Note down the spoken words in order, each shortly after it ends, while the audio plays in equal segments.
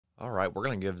All right, we're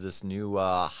going to give this new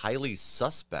highly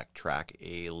suspect track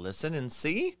a listen and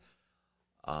see.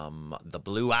 The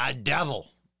Blue-Eyed Devil.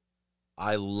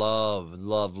 I love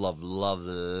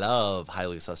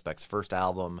Highly Suspect's first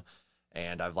album,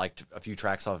 and I've liked a few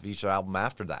tracks off each album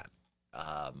after that.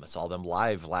 I saw them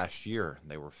live last year.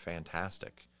 They were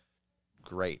fantastic.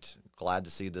 Great. Glad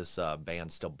to see this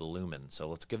band still blooming. So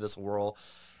let's give this a whirl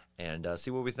and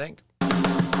see what we think.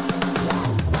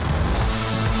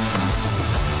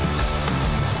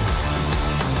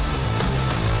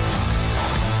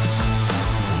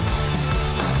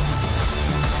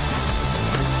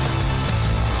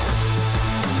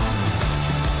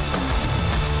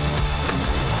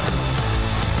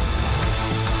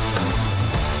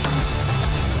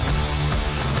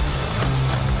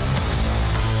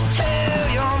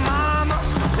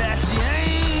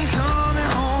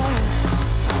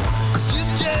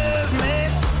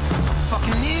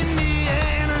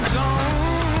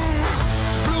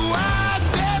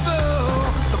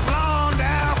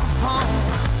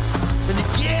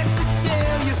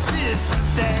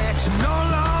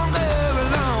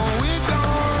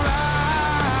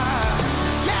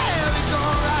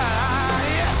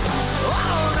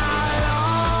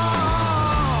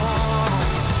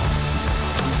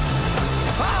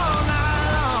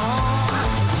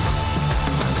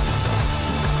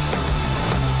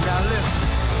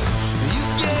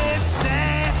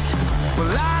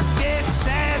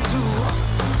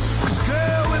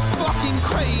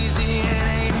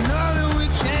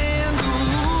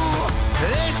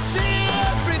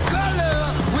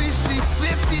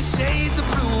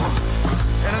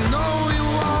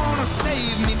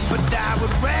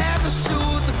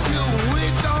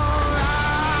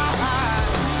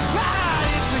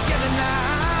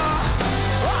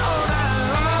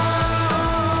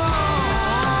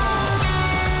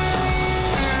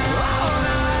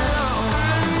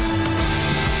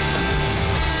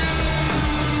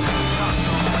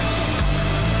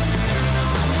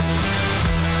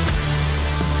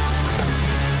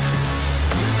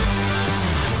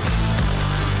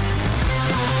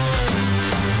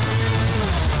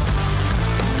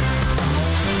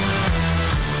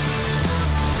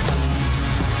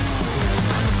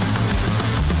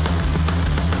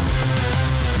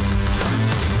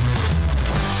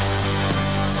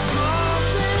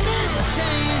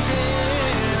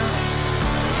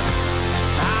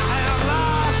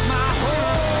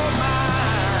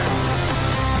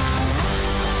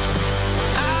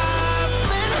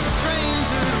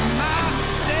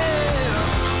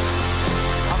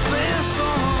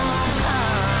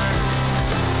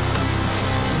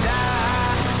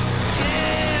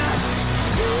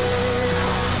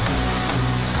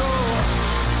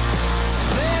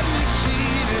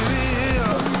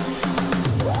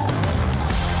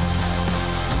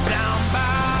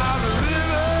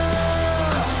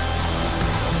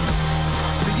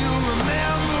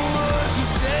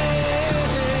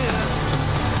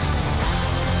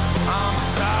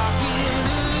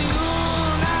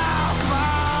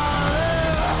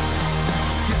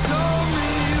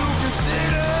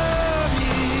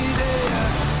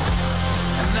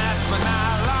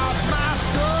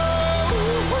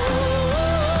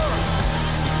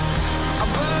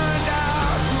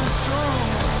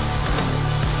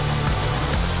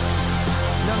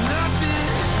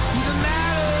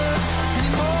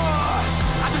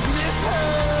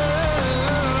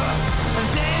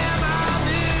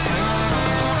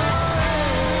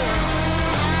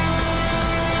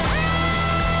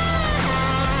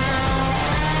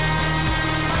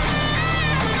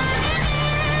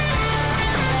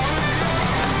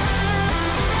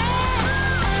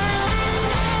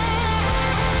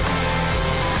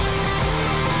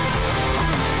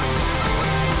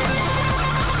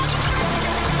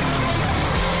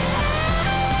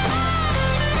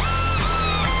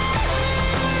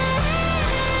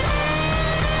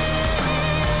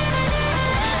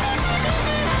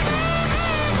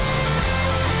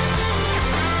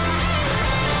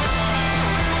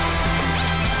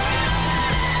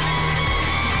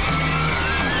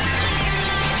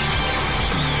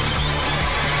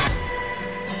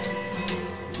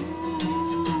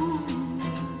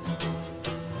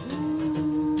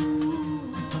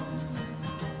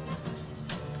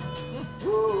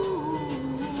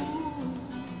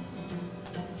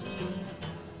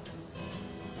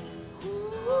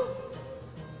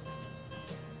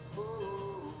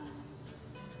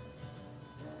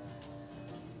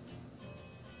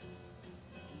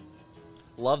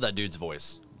 Love that dude's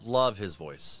voice. Love his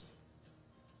voice.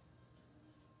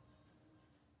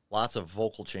 Lots of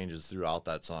vocal changes throughout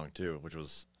that song, too, which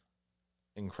was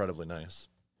incredibly nice.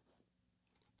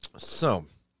 So,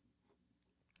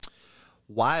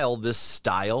 while this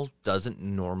style doesn't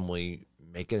normally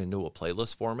make it into a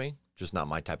playlist for me, just not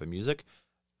my type of music,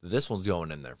 this one's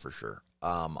going in there for sure.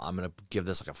 I'm going to give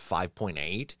this like a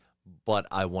 5.8, but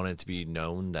I want it to be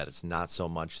known that it's not so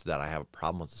much that I have a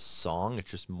problem with the song.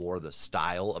 It's just more the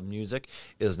style of music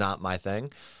is not my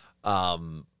thing.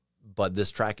 But this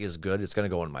track is good. It's going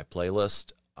to go in my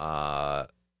playlist. I'd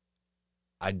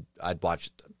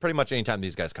watch pretty much anytime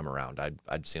these guys come around.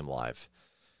 I'd see them live.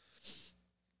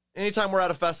 Anytime we're at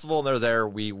a festival and they're there,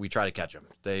 we try to catch them.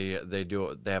 They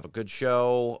have a good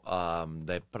show.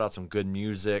 They put out some good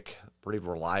music, pretty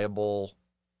reliable.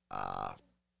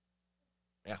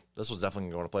 Yeah, this was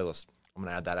definitely going to go on a playlist. I'm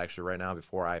going to add that actually right now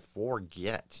before I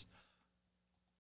forget.